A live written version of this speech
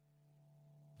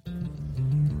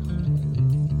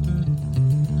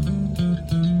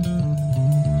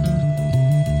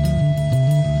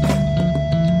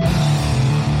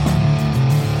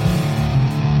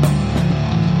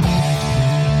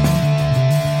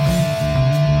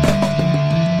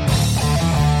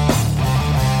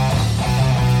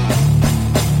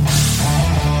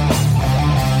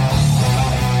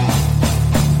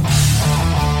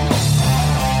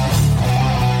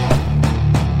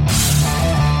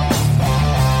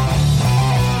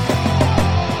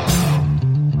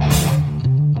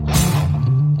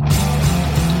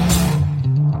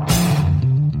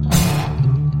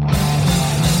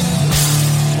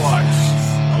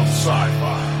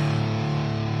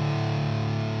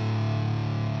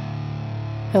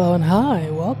Hello and hi,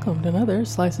 welcome to another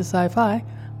Slice of Sci-Fi.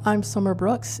 I'm Summer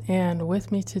Brooks, and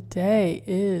with me today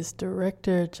is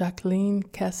director Jacqueline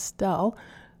Castel,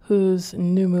 whose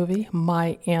new movie,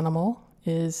 My Animal,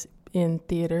 is in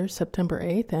theaters September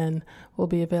 8th and will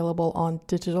be available on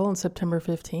digital on September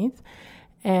 15th.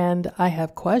 And I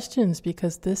have questions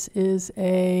because this is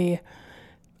a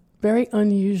very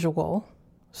unusual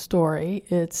story.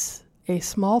 It's a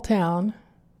small town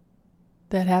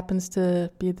that happens to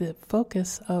be the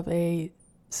focus of a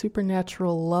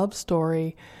supernatural love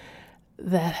story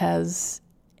that has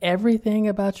everything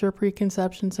about your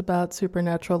preconceptions about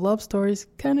supernatural love stories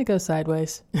kind of go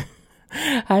sideways.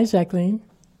 Hi, Jacqueline.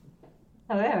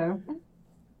 Hello.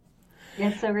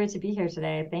 It's so great to be here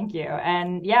today. Thank you.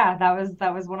 And yeah,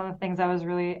 that was one of the things I was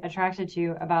really attracted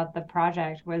to about the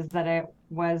project was that it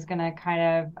was going to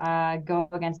kind of go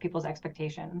against people's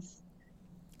expectations.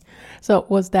 So,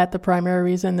 was that the primary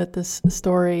reason that this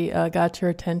story got your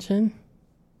attention?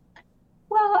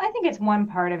 Well, I think it's one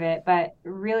part of it, but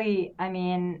really, I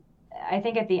mean, I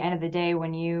think at the end of the day,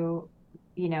 when you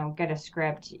get a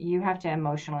script, you have to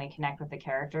emotionally connect with the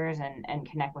characters and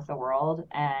connect with the world.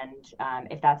 And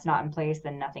if that's not in place,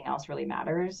 then nothing else really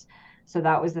matters. So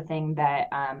that was the thing that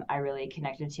I really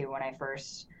connected to when I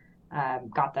first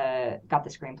got the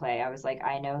screenplay. I was like,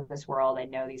 I know this world, I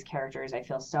know these characters, I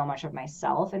feel so much of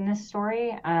myself in this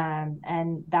story,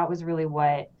 and that was really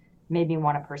what made me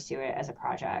want to pursue it as a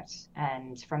project.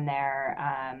 And from there,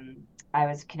 I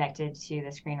was connected to the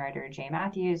screenwriter Jay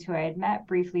Matthews, who I had met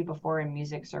briefly before in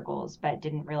music circles, but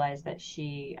didn't realize that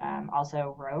she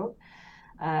also wrote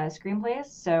screenplays.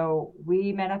 So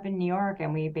we met up in New York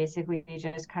and we basically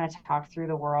just kind of talked through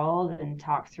the world and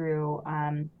talked through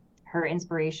her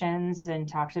inspirations and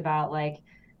talked about like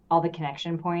all the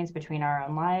connection points between our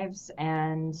own lives.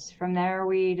 And from there,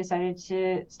 we decided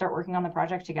to start working on the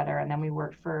project together. And then we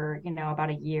worked for, about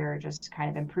a year, just kind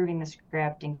of improving the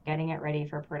script and getting it ready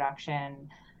for production.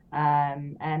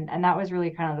 And that was really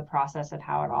kind of the process of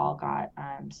how it all got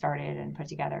started and put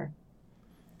together.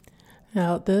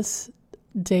 Now, this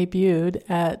debuted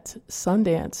at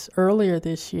Sundance earlier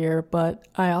this year, but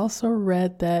I also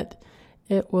read that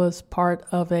it was part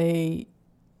of a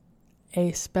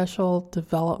special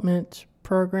development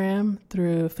program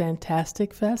through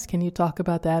Fantastic Fest. Can you talk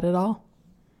about that at all?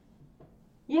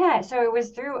 Yeah, so it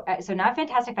was through so not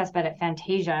Fantastic Fest, but at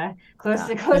Fantasia, close Ah,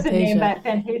 to close in name, Fantasia.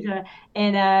 but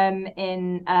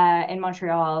Fantasia in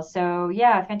Montreal. So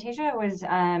yeah, Fantasia was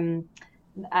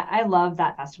I love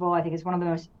that festival. I think it's one of the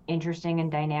most interesting and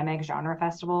dynamic genre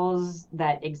festivals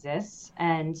that exists.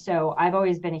 And so I've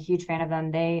always been a huge fan of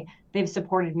them. They've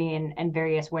supported me in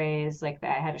various ways. Like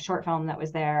I had a short film that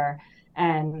was there,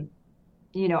 and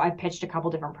I pitched a couple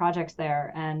different projects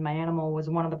there, and My Animal was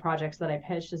one of the projects that I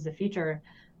pitched as a feature.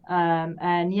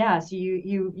 And yeah, so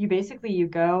you basically you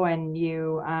go and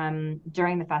you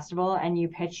during the festival and you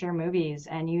pitch your movies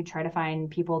and you try to find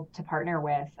people to partner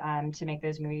with to make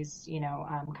those movies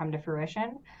come to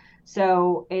fruition.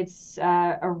 So it's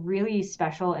a really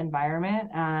special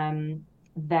environment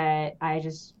that I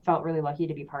just felt really lucky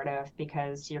to be part of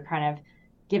because you're kind of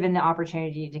given the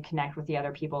opportunity to connect with the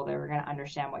other people that are going to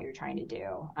understand what you're trying to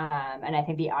do. And I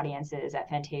think the audiences at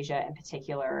Fantasia in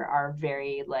particular are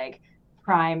very like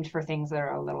primed for things that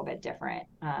are a little bit different.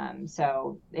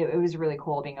 So it was really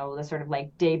cool being able to sort of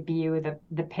like debut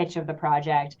the pitch of the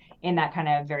project in that kind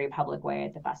of very public way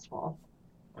at the festival.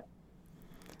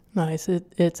 Nice.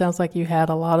 It sounds like you had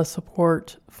a lot of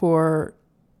support for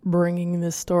bringing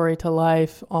this story to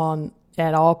life on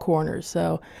at all corners.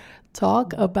 So,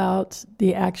 talk about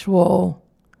the actual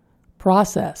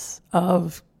process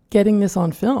of getting this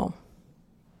on film.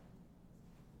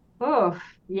 Oh,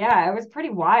 yeah, it was pretty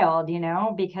wild,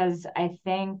 because I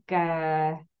think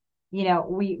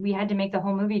we had to make the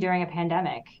whole movie during a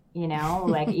pandemic,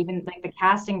 like even like the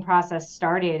casting process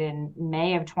started in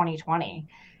May of 2020,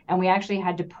 and we actually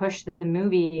had to push the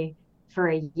movie for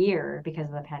a year because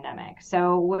of the pandemic.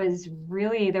 So it was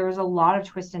really there was a lot of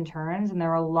twists and turns, and there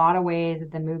were a lot of ways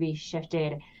that the movie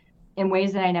shifted in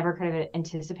ways that I never could have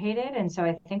anticipated. And so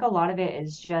I think a lot of it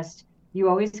is just you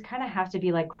always kind of have to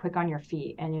be like quick on your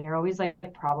feet and you're always like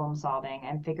problem solving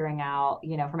and figuring out,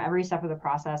 from every step of the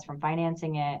process, from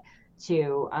financing it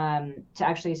to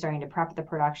actually starting to prep the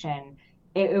production.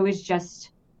 It was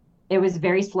just it was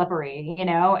very slippery,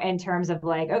 in terms of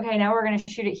like, okay, now we're going to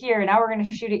shoot it here. Now we're going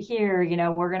to shoot it here.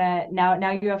 We're going to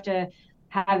now you have to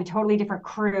have a totally different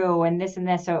crew and this and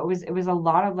this. So it was a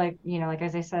lot of like, like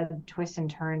as I said, twists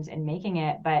and turns in making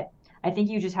it. But I think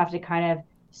you just have to kind of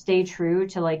stay true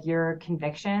to like your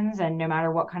convictions and no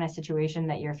matter what kind of situation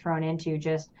that you're thrown into,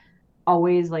 just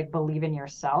always like believe in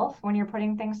yourself when you're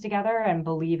putting things together and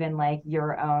believe in like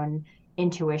your own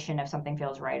intuition if something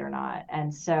feels right or not.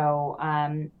 And so,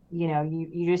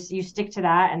 you stick to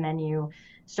that, and then you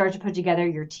start to put together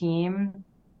your team.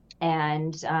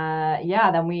 And yeah,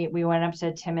 then we went up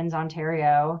to Timmins,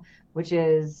 Ontario, which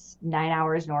is 9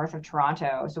 hours north of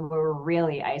Toronto. So we were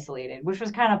really isolated, which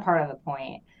was kind of part of the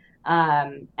point.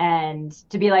 And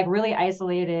to be like really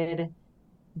isolated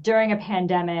during a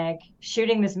pandemic,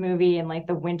 shooting this movie in like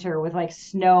the winter with like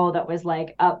snow that was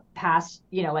like up past,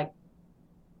 like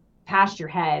past your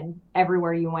head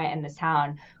everywhere you went in this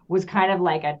town was kind of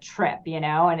like a trip,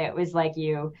 and it was like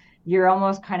you're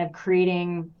almost kind of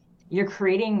creating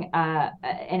an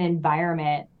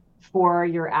environment for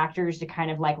your actors to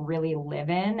kind of like really live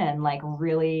in, and like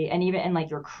really, and even in like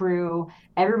your crew,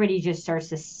 everybody just starts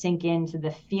to sink into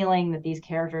the feeling that these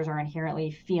characters are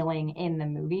inherently feeling in the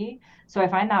movie. So I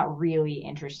find that really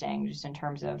interesting, just in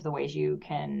terms of the ways you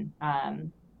can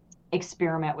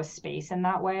experiment with space in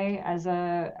that way as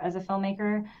a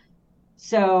filmmaker.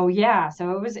 So yeah,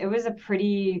 so it was a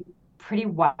pretty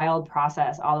wild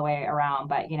process all the way around.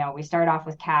 But we started off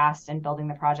with cast and building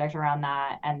the project around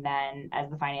that, and then as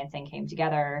the financing came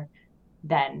together,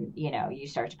 then you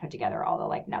start to put together all the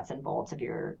like nuts and bolts of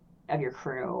your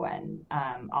crew and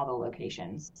all the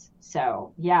locations.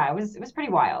 So yeah, it was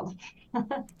pretty wild.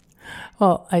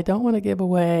 Well, I don't want to give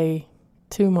away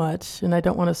too much and I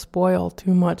don't want to spoil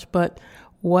too much, but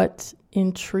what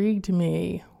intrigued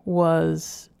me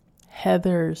was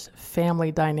Heather's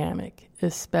family dynamic,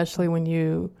 especially when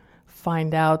you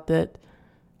find out that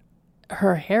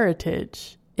her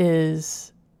heritage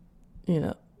is, you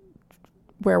know,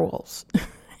 werewolves.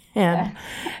 and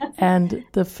Yeah. and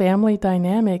the family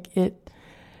dynamic, it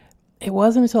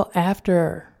wasn't until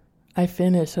after I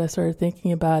finished that I started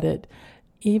thinking about it.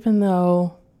 Even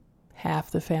though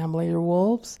half the family are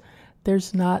wolves,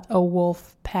 there's not a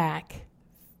wolf pack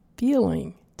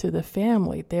feeling to the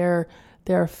family. They're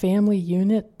a family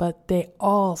unit, but they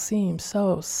all seem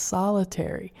so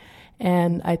solitary.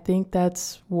 And I think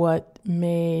that's what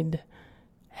made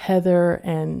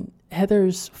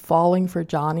Heather's falling for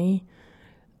Johnny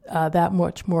that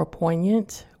much more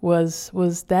poignant. Was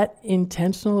that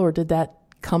intentional, or did that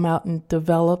come out in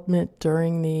development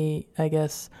during I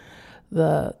guess,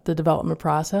 the development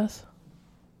process?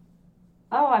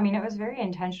 Oh, I mean, it was very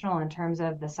intentional in terms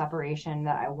of the separation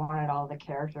that I wanted all the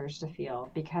characters to feel,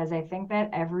 because I think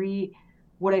that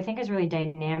what I think is really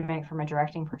dynamic from a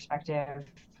directing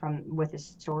perspective from with this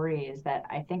story is that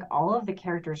I think all of the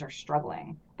characters are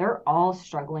struggling. They're all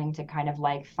struggling to kind of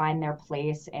like find their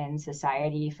place in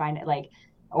society, find it like,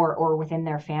 or within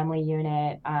their family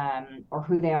unit, or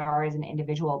who they are as an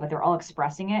individual, but they're all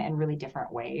expressing it in really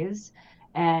different ways.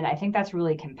 And I think that's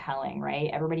really compelling, right?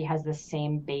 Everybody has the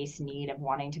same base need of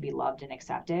wanting to be loved and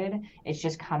accepted. It's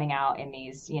just coming out in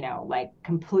these, like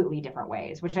completely different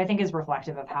ways, which I think is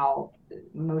reflective of how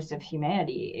most of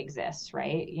humanity exists,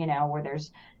 right? Where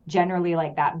there's generally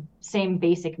like that same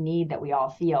basic need that we all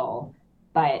feel,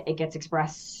 but it gets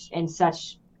expressed in so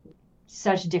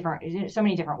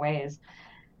many different ways.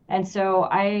 And so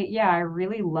I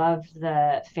really loved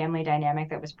the family dynamic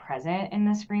that was present in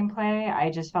the screenplay.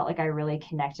 I just felt like I really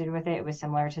connected with it. It was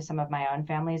similar to some of my own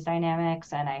family's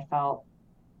dynamics, and I felt,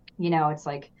 it's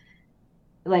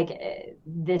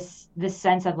this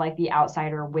sense of like the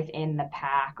outsider within the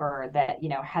pack, or that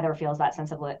Heather feels that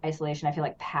sense of isolation. I feel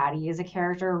like Patty as a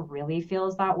character really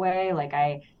feels that way. Like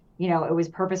it was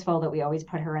purposeful that we always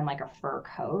put her in like a fur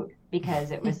coat,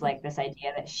 because it was like this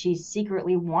idea that she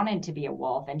secretly wanted to be a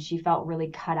wolf, and she felt really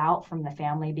cut out from the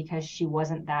family because she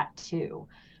wasn't that too.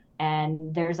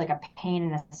 And there's like a pain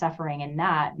and a suffering in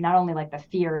that, not only like the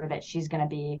fear that she's going to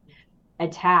be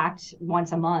attacked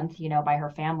once a month, by her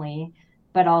family,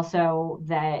 but also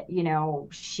that,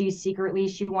 she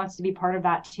wants to be part of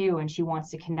that too. And she wants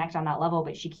to connect on that level,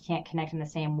 but she can't connect in the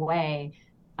same way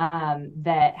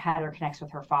that Heather connects with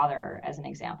her father, as an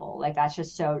example. Like that's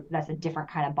a different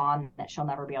kind of bond that she'll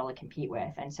never be able to compete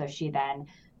with. And so she then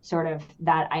sort of,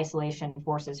 that isolation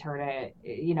forces her to,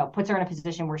 puts her in a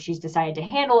position where she's decided to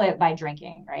handle it by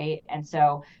drinking, right? And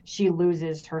so she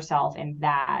loses herself in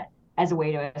that as a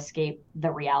way to escape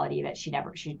the reality that she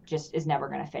just is never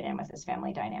going to fit in with this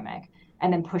family dynamic,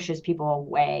 and then pushes people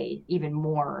away even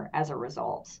more as a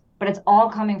result. But it's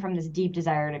all coming from this deep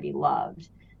desire to be loved.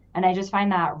 And I just find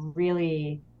that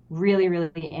really, really,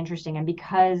 really interesting. And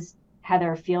because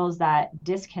Heather feels that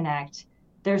disconnect,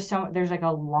 there's like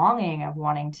a longing of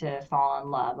wanting to fall in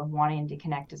love, of wanting to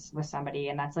connect with somebody,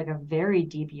 and that's like a very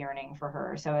deep yearning for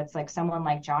her. So it's like someone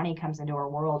like Johnny comes into her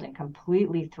world and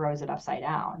completely throws it upside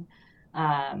down,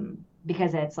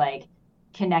 because it's like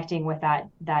connecting with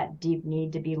that deep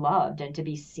need to be loved and to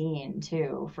be seen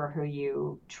too for who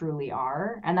you truly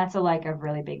are. And that's a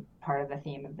really big part of the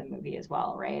theme of the movie as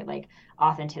well, right? Like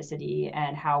authenticity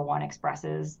and how one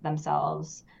expresses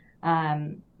themselves,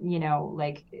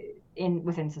 like in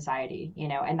within society,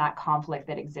 and that conflict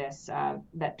that exists,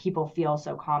 that people feel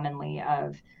so commonly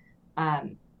of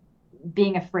um,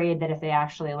 being afraid that if they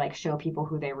actually like show people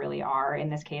who they really are, in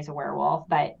this case a werewolf,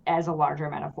 but as a larger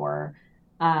metaphor,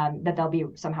 that they'll be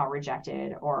somehow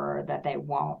rejected, or that they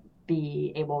won't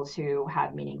be able to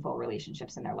have meaningful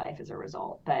relationships in their life as a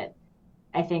result. But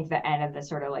I think the end of the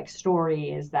sort of like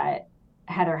story is that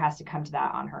Heather has to come to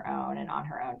that on her own and on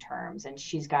her own terms, and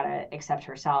she's got to accept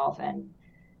herself and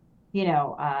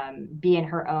be in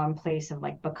her own place of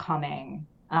like becoming,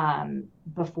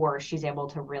 before she's able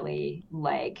to really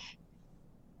like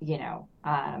you know,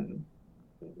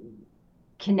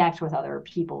 connect with other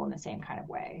people in the same kind of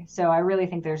way. So I really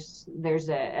think there's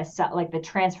a like the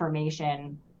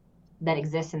transformation that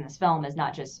exists in this film is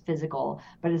not just physical,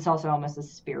 but it's also almost a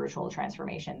spiritual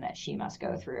transformation that she must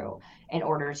go through in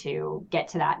order to get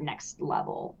to that next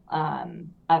level,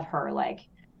 of her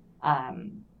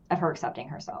of her accepting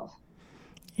herself.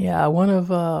 Yeah, one of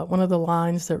the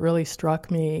lines that really struck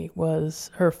me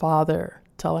was her father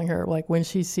telling her, like, when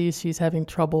she sees she's having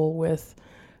trouble with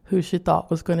who she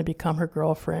thought was going to become her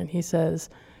girlfriend. He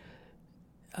says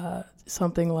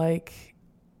something like,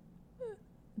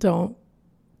 "Don't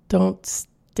don't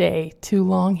stay too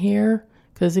long here,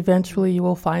 because eventually you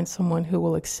will find someone who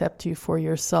will accept you for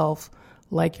yourself,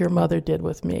 like your mother did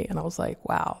with me." And I was like,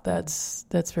 wow, that's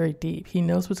very deep. He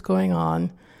knows what's going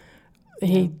on.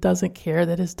 He doesn't care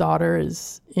that his daughter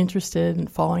is interested in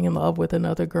falling in love with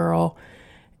another girl.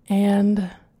 And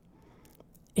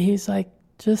he's like,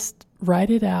 just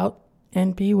write it out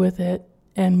and be with it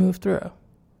and move through.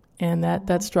 And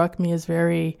that struck me as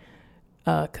very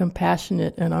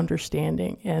compassionate and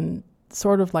understanding, and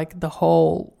sort of like the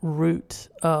whole root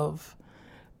of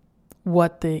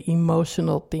what the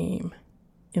emotional theme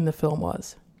in the film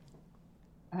was.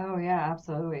 Oh yeah,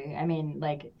 absolutely. I mean,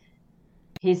 like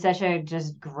he's such a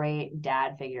just great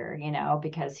dad figure,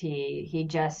 because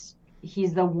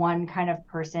he's the one kind of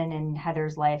person in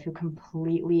Heather's life who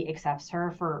completely accepts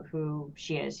her for who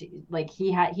she is. Like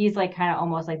he's like kind of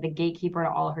almost like the gatekeeper to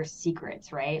all her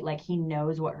secrets, right? Like he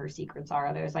knows what her secrets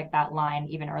are. There's like that line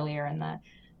even earlier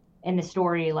in the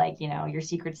story, like, your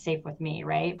secret's safe with me,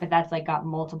 right? But that's like got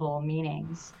multiple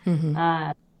meanings. Mm-hmm.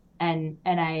 And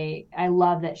I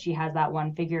love that she has that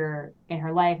one figure in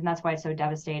her life, and that's why it's so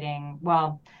devastating.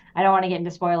 Well, I don't want to get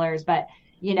into spoilers, but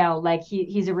like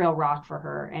he's a real rock for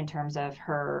her in terms of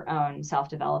her own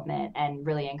self-development and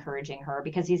really encouraging her,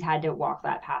 because he's had to walk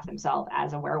that path himself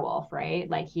as a werewolf, right?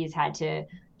 Like he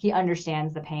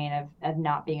understands the pain of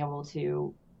not being able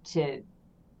to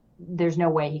there's no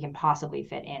way he can possibly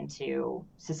fit into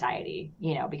society,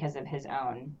 because of his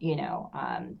own,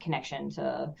 connection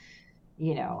to,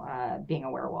 being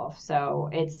a werewolf. So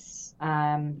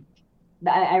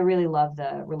I really love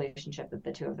the relationship that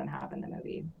the two of them have in the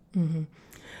movie. Mm-hmm.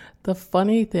 The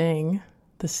funny thing,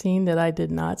 the scene that I did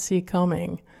not see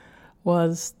coming,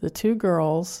 was the two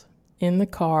girls in the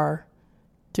car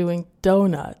doing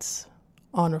donuts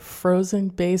on a frozen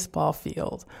baseball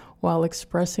field while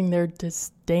expressing their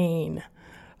disdain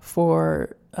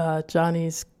for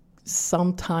Johnny's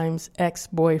sometimes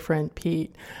ex-boyfriend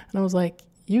Pete. And I was like,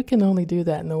 you can only do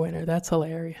that in the winter. That's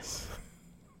hilarious.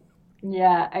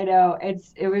 Yeah, I know.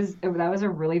 That was a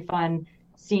really fun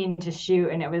scene to shoot,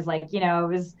 and it was like, it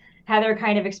was Heather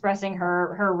kind of expressing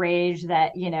her rage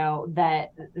that,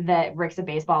 that Rick's a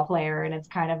baseball player, and it's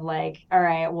kind of like, all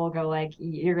right, we'll go, like,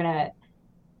 you're gonna,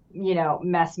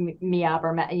 mess me up,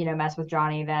 or mess with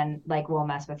Johnny, then like we'll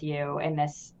mess with you in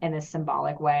this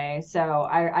symbolic way. So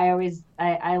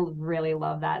I really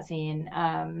love that scene,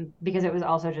 because it was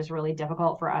also just really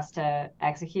difficult for us to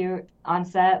execute on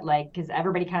set, like because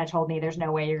everybody kind of told me there's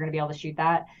no way you're going to be able to shoot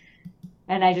that,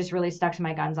 and I just really stuck to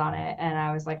my guns on it, and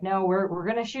I was like, no, we're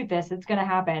going to shoot this, it's going to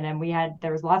happen. And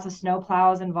there was lots of snow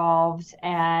plows involved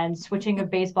and switching of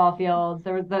baseball fields.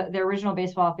 There was the original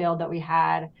baseball field that we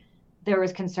had, there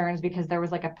was concerns because there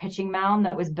was like a pitching mound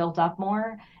that was built up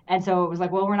more. And so it was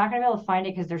like, well, we're not going to be able to find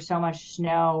it because there's so much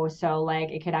snow. So like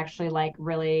it could actually like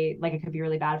really, like it could be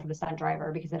really bad for the stunt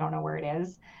driver because they don't know where it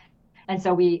is. And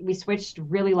so we switched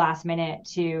really last minute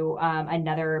to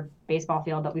another baseball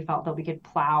field that we felt that we could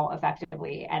plow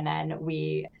effectively. And then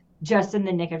we just in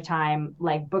the nick of time,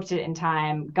 like booked it in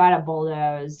time, got it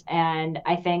bulldozed. And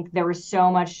I think there was so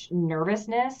much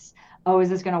nervousness oh, is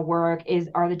this going to work?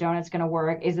 Are the donuts going to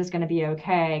work? Is this going to be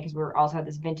okay? Because we also had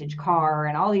this vintage car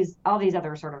and all these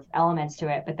other sort of elements to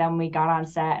it. But then we got on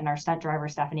set, and our stunt driver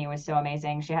Stephanie was so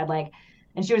amazing. She had like,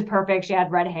 and she was perfect. She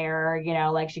had red hair, you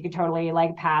know, like she could totally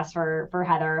like pass for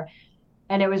Heather.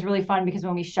 And it was really fun because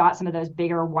when we shot some of those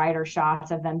bigger, wider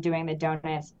shots of them doing the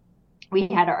donuts, we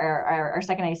had our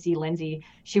second IC, Lindsay.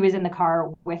 She was in the car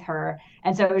with her,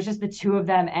 and so it was just the two of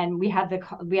them. And we had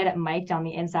it mic'd on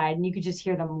the inside, and you could just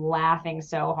hear them laughing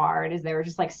so hard as they were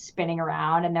just like spinning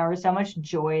around. And there was so much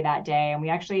joy that day. And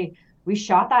we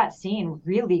shot that scene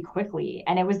really quickly,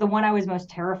 and it was the one I was most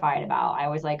terrified about. I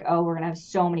was like, oh, we're gonna have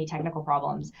so many technical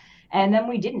problems. And then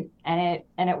we didn't, and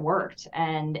it worked,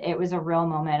 and it was a real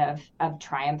moment of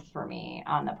triumph for me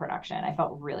on the production. I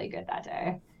felt really good that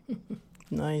day.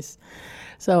 Nice.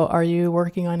 So are you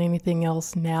working on anything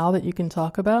else now that you can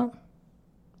talk about?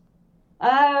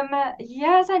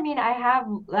 Yes, I mean, I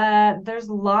have, there's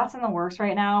lots in the works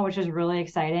right now, which is really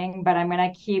exciting, but I'm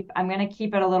gonna keep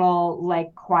it a little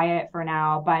like quiet for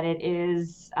now, but it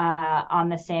is, on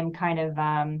the same kind of,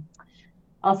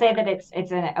 I'll say that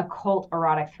it's an occult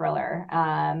erotic thriller,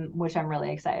 which I'm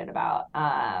really excited about,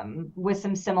 with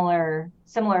some similar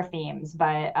themes,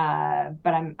 but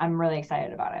I'm really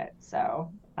excited about it.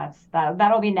 So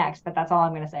that'll be next, but that's all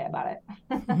I'm going to say about it.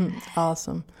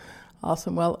 Awesome.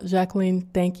 Awesome. Well, Jacqueline,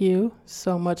 thank you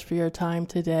so much for your time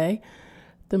today.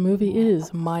 The movie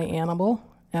is My Animal,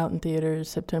 out in theaters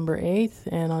September 8th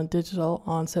and on digital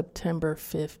on September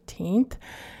 15th.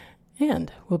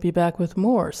 And we'll be back with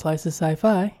more Slices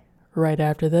Sci-Fi right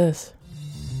after this.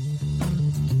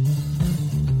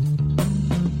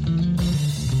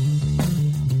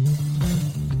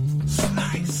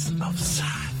 Slice of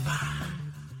Sci-Fi.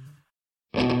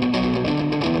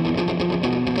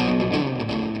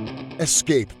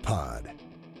 Escape Pod,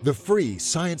 the free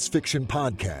science fiction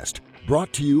podcast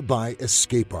brought to you by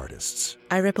Escape Artists.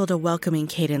 I rippled a welcoming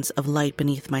cadence of light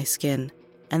beneath my skin,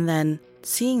 and then,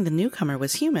 seeing the newcomer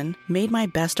was human, made my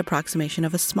best approximation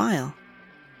of a smile.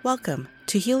 Welcome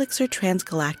to Helixer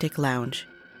Transgalactic Lounge.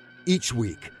 Each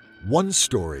week, one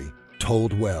story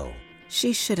told well.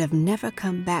 She should have never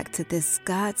come back to this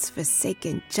God's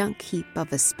forsaken junk heap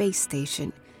of a space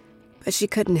station. But she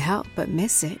couldn't help but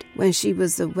miss it when she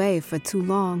was away for too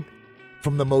long.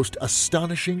 From the most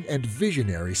astonishing and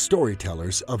visionary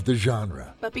storytellers of the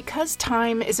genre. But because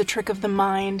time is a trick of the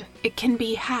mind, it can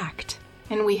be hacked,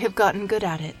 and we have gotten good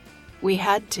at it. We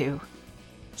had to.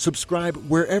 Subscribe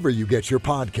wherever you get your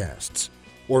podcasts,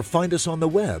 or find us on the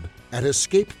web at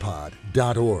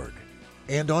escapepod.org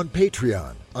and on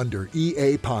Patreon under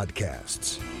EA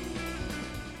Podcasts.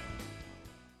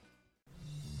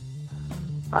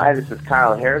 Hi, this is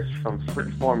Kyle Harris from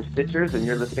Freeform Stitchers, and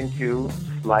you're listening to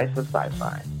Slice of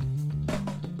Sci-Fi.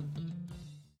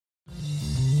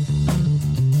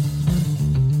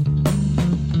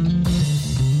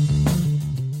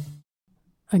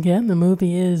 Again, the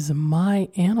movie is My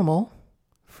Animal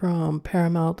from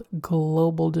Paramount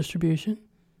Global Distribution.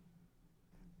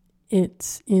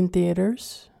 It's in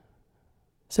theaters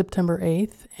September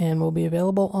 8th and will be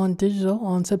available on digital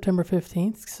on September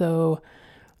 15th. So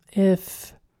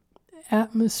if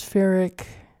atmospheric,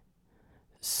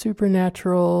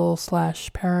 supernatural /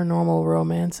 paranormal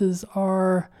romances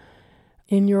are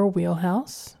in your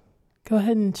wheelhouse, go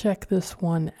ahead and check this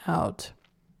one out.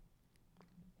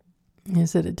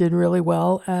 Is that it did really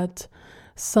well at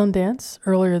Sundance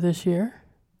earlier this year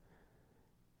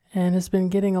and has been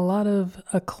getting a lot of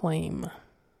acclaim.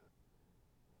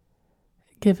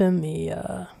 Given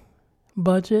the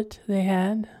budget they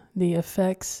had, the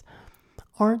effects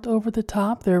aren't over the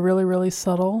top. They're really, really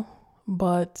subtle,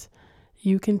 but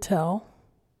you can tell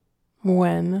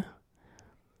when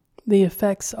the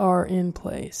effects are in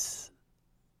place.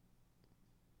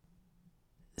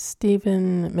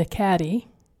 Stephen McCaddy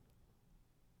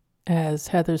as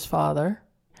Heather's father,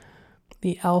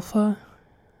 the alpha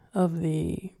of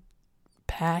the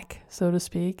pack, so to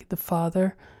speak, the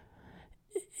father.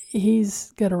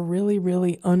 He's got a really,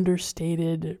 really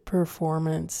understated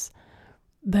performance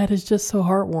that is just so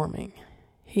heartwarming.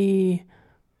 He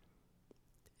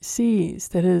sees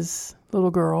that his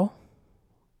little girl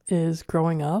is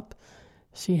growing up.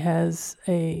 She has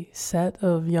a set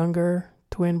of younger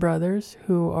twin brothers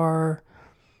who are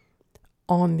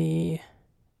on the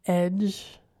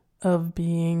edge of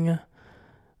being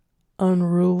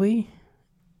unruly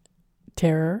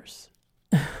terrors.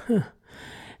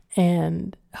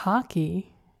 And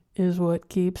hockey is what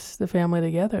keeps the family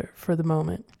together for the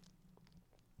moment.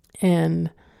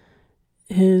 And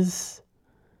his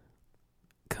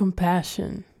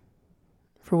compassion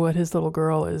for what his little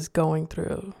girl is going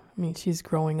through. I mean, she's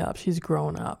growing up. She's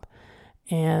grown up.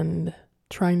 and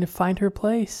trying to find her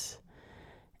place.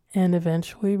 And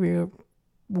eventually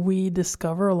we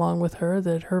discover along with her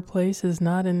that her place is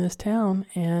not in this town,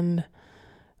 and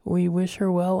we wish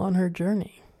her well on her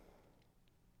journey.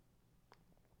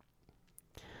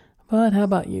 But how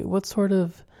about you? What sort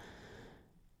of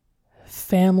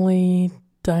family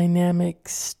dynamic,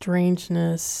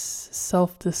 strangeness,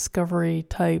 self-discovery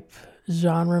type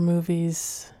genre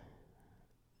movies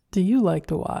do you like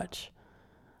to watch?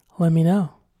 Let me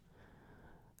know.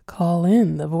 Call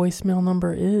in. The voicemail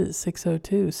number is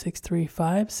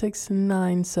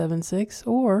 602-635-6976,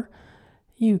 or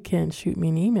you can shoot me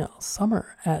an email,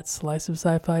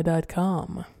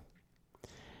 summer@sliceofsci-fi.com.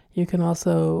 You can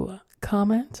also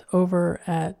comment over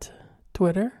at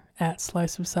Twitter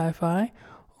 @sliceofsci-fi,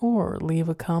 or leave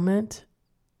a comment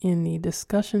in the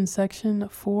discussion section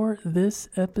for this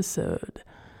episode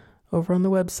over on the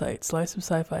website,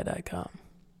 sliceofsci-fi.com.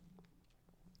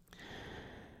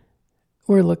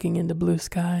 We're looking into blue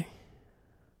sky.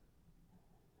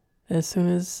 As soon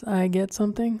as I get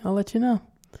something, I'll let you know.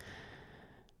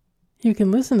 You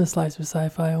can listen to Slice of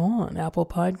Sci-Fi on Apple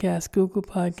Podcasts, Google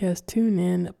Podcasts,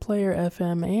 TuneIn, Player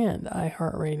FM, and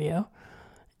iHeartRadio.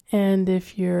 And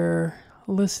if you're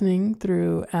listening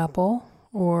through Apple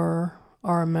or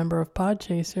are a member of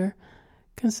Podchaser,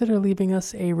 consider leaving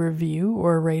us a review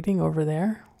or a rating over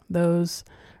there. Those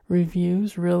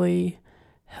reviews really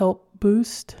help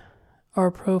boost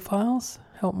our profiles,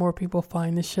 help more people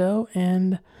find the show,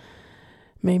 and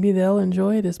maybe they'll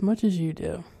enjoy it as much as you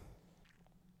do.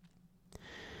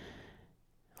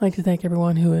 I'd like to thank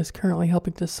everyone who is currently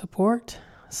helping to support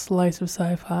Slice of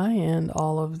Sci-Fi and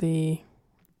all of the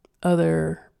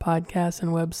other podcasts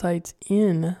and websites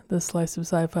in the Slice of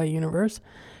Sci-Fi universe.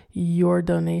 Your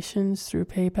donations through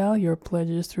PayPal, your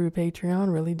pledges through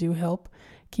Patreon really do help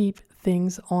keep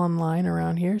things online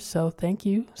around here. So thank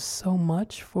you so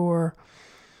much for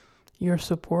your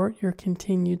support, your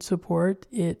continued support.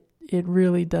 It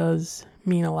really does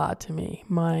mean a lot to me.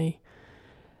 My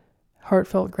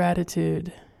heartfelt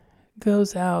gratitude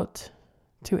goes out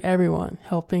to everyone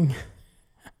helping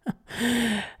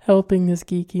this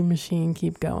geeky machine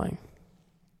keep going.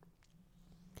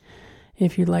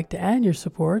 If you'd like to add your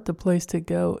support, the place to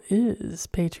go is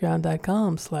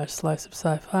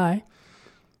patreon.com/sliceofsci-fi.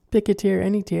 Pick a tier,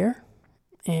 any tier,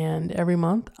 and every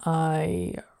month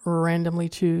I randomly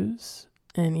choose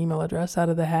an email address out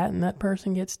of the hat, and that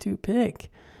person gets to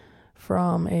pick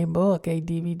from a book, a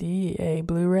DVD, a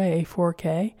Blu-ray, a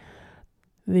 4K,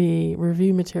 the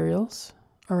review materials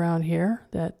around here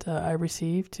that I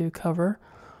receive to cover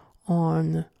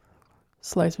on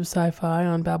Slice of Sci-Fi,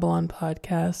 on Babylon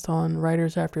Podcast, on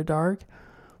Writers After Dark.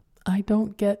 I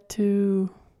don't get to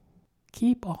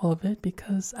keep all of it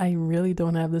because I really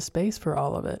don't have the space for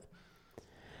all of it.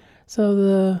 So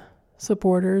the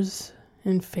supporters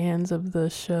and fans of the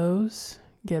shows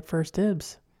get first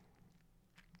dibs.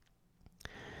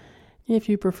 If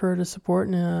you prefer to support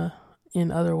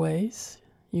in other ways,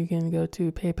 you can go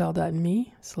to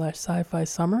paypal.me/sci-fi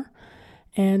summer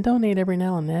and donate every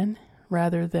now and then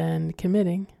rather than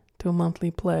committing to a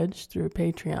monthly pledge through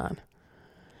Patreon.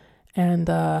 And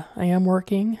I am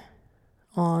working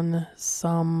on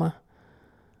some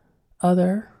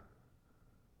other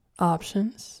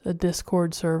options, a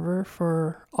Discord server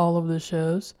for all of the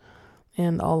shows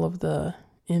and all of the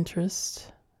interests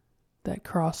that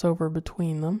cross over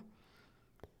between them.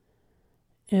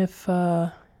 If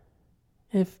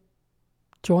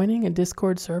joining a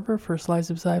Discord server for Slice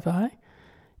of Sci-Fi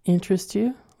interests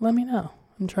you, let me know.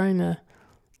 I'm trying to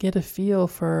get a feel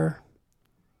for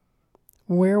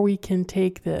where we can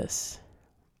take this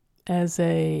as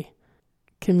a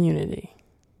community.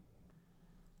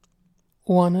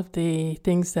 One of the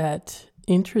things that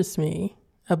interests me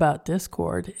about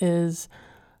Discord is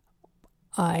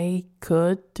I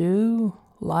could do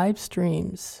live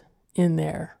streams in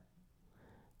there.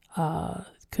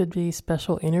 Could be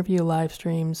special interview live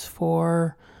streams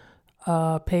for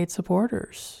paid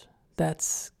supporters.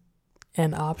 That's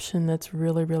an option that's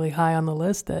really, really high on the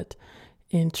list that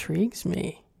intrigues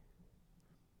me.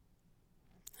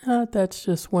 That's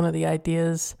just one of the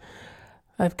ideas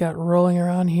I've got rolling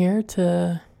around here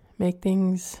to make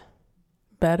things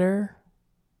better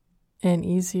and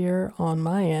easier on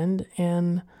my end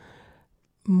and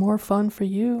more fun for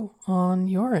you on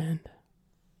your end.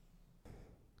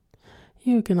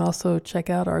 You can also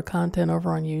check out our content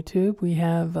over on YouTube. We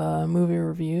have movie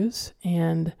reviews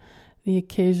and the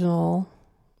occasional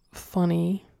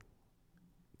funny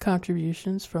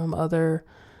contributions from other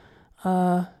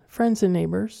friends and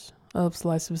neighbors of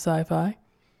Slice of Sci-Fi.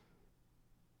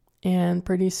 And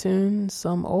pretty soon,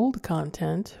 some old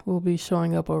content will be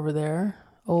showing up over there.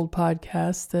 Old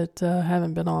podcasts that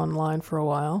haven't been online for a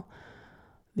while.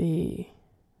 The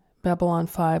Babylon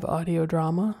 5 audio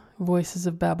drama, Voices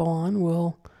of Babylon,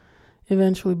 will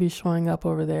eventually be showing up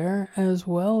over there, as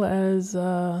well as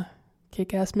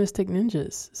Kick-Ass Mystic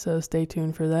Ninjas. So stay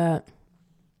tuned for that.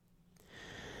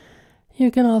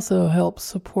 You can also help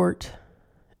support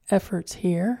efforts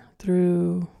here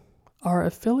through our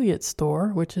affiliate store,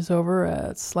 which is over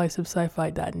at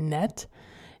sliceofsci-fi.net.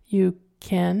 You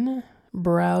can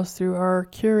browse through our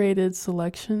curated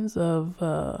selections of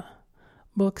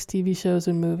books, TV shows,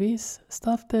 and movies,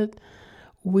 stuff that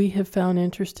we have found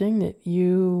interesting that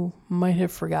you might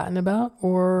have forgotten about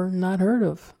or not heard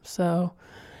of. So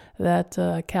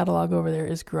that catalog over there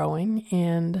is growing,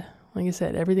 and like I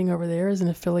said, everything over there is an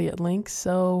affiliate link,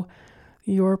 so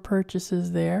your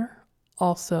purchases there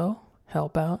also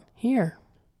help out here.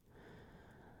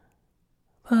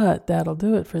 But that'll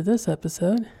do it for this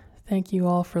episode. Thank you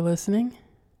all for listening.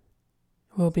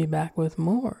 We'll be back with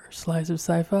more Slice of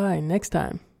Sci-Fi next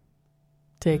time.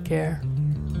 Take care.